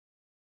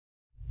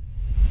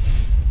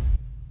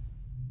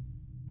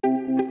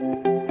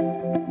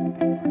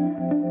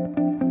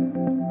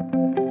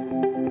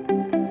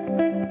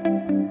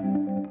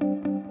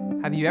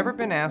you ever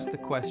been asked the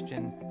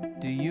question,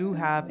 do you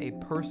have a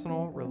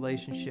personal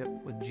relationship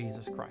with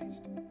Jesus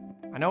Christ?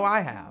 I know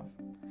I have.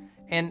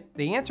 And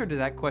the answer to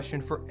that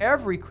question for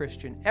every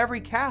Christian,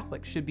 every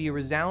Catholic, should be a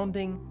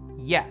resounding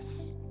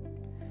yes.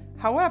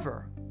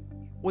 However,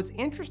 what's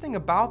interesting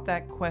about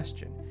that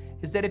question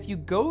is that if you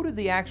go to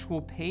the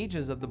actual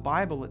pages of the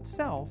Bible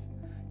itself,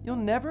 you'll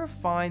never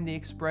find the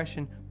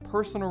expression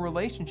personal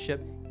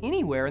relationship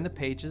anywhere in the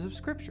pages of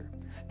Scripture.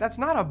 That's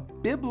not a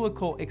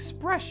biblical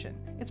expression.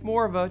 It's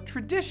more of a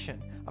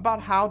tradition about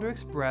how to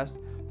express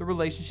the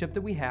relationship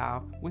that we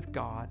have with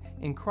God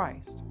in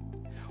Christ.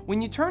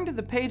 When you turn to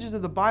the pages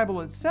of the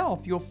Bible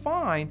itself, you'll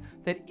find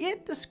that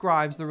it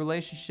describes the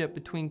relationship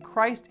between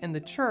Christ and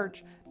the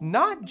church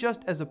not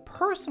just as a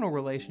personal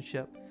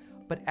relationship,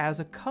 but as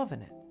a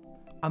covenant,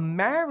 a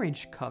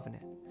marriage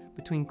covenant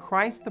between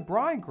Christ the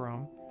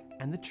bridegroom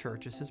and the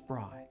church as his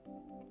bride.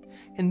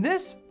 In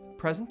this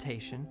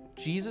presentation,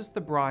 Jesus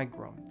the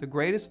Bridegroom, the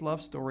greatest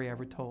love story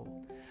ever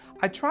told,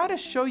 I try to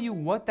show you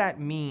what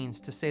that means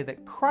to say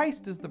that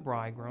Christ is the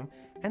bridegroom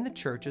and the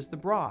church is the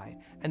bride,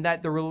 and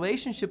that the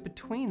relationship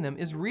between them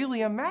is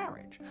really a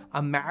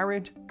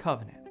marriage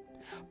covenant.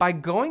 By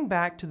going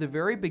back to the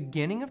very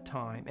beginning of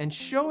time and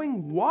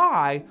showing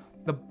why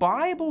the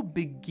Bible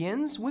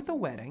begins with a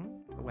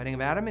wedding, the wedding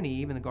of Adam and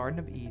Eve in the Garden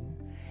of Eden,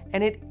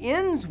 and it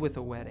ends with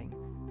a wedding,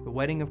 the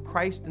wedding of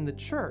Christ and the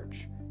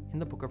church in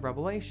the book of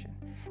Revelation,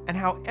 and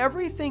how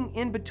everything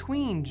in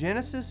between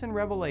Genesis and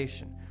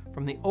Revelation,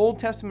 from the Old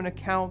Testament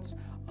accounts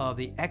of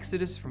the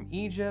Exodus from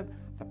Egypt,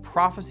 the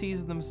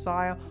prophecies of the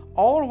Messiah,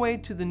 all the way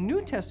to the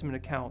New Testament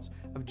accounts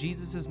of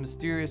Jesus'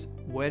 mysterious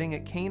wedding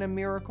at Cana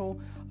miracle,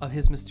 of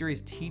his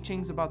mysterious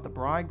teachings about the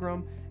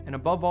bridegroom, and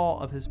above all,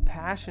 of his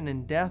passion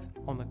and death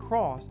on the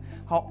cross,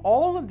 how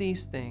all of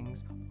these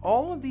things,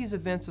 all of these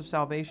events of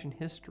salvation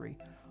history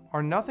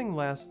are nothing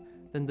less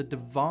than the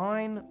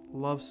divine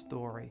love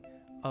story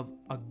of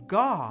a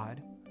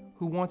God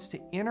who wants to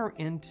enter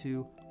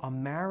into a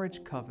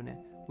marriage covenant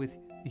with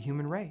the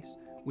human race,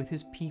 with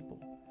his people,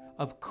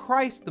 of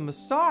Christ the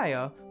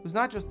Messiah, who's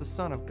not just the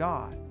Son of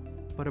God,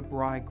 but a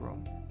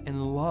bridegroom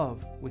in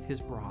love with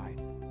his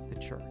bride, the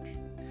church.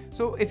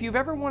 So if you've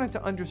ever wanted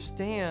to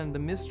understand the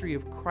mystery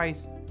of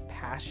Christ's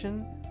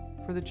passion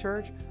for the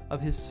church, of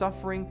his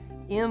suffering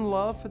in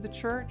love for the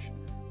church,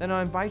 then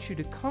I invite you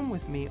to come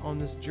with me on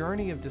this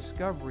journey of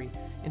discovery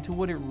into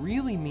what it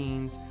really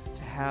means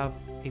to have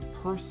a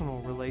personal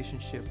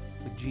relationship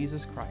with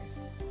Jesus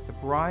Christ, the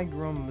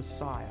bridegroom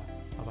Messiah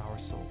of our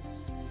souls.